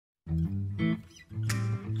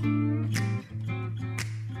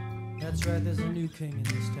That's right, there's a new king in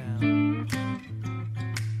this town.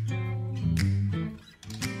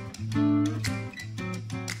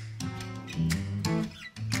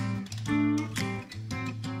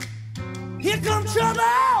 Here comes trouble.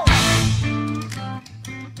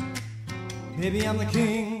 Baby, I'm the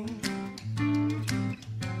king.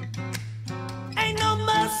 Ain't no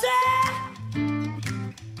mercy.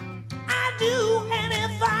 I do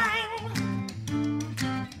anything.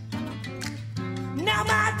 Now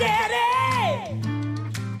my daddy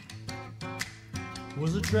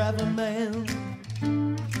was a traveling man.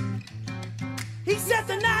 He set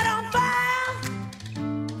the night on fire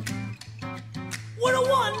with a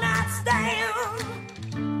one-night stand.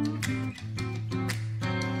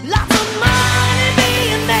 Lots of money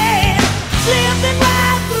being made, slipping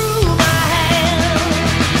right through my hands.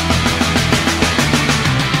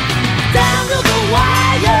 Down to the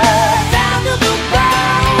wire, down to the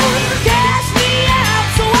bone. Cash me out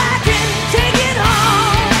so I can take it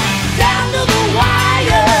home. Down to the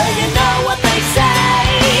wire, you know what they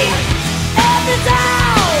say. Every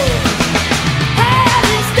town has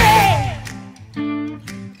its day.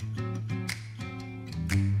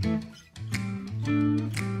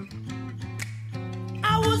 I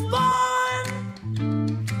was born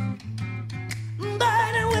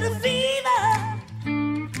burning with a fever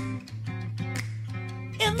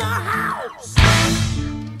in the house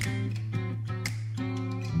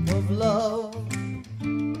of love.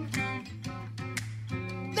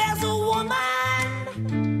 There's a woman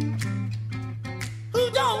who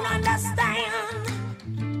don't understand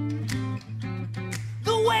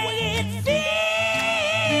the way it feels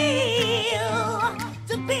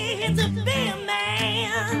to be a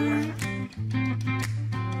man.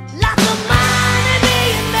 Lots of money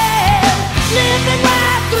being made, slipping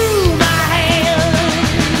right through my hands.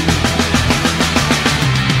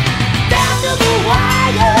 Down to the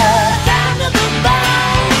wire, down to the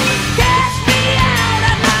bone. Cash me out,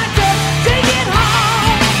 I'd like to take it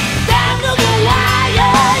home. Down to the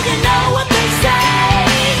wire, you know what they say.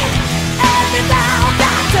 Every town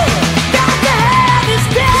got to have its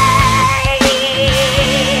day.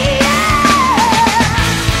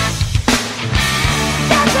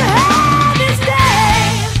 Got to have its day.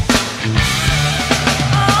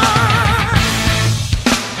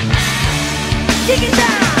 Kick it down.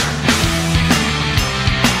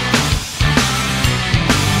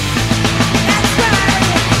 That's right.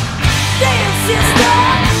 Dance, sister.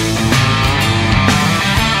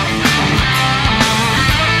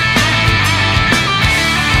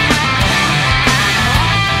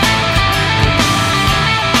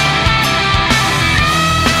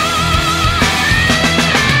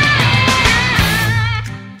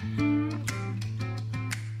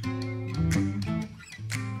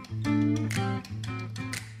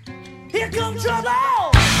 Here comes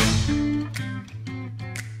trouble.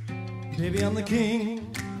 Baby, I'm the king.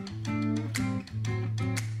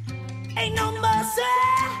 Ain't no mercy.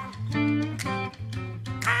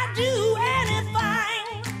 I do anything.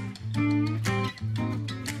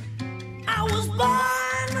 I was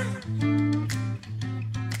born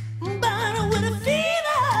burning with a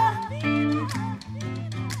fever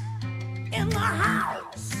in the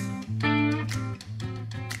house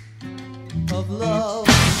of love.